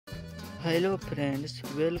Hello friends,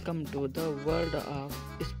 welcome to the world of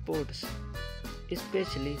sports,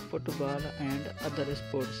 especially football and other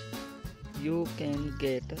sports. You can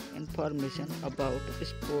get information about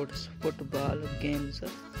sports football games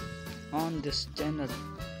on this channel.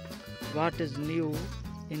 What is new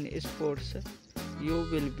in sports? You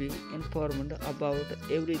will be informed about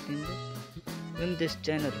everything in this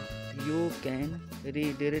channel. You can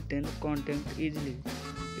read written content easily.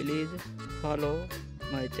 Please follow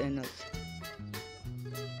my channels.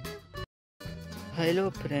 Hello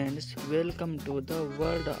friends, welcome to the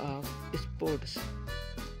world of sports,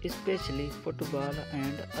 especially football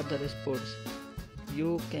and other sports.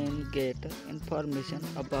 You can get information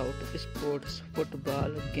about sports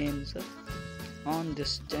football games on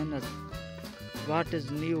this channel. What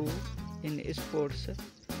is new in sports?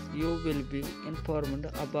 You will be informed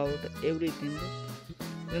about everything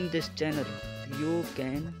in this channel. You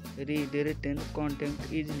can read written content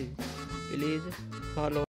easily. Please follow.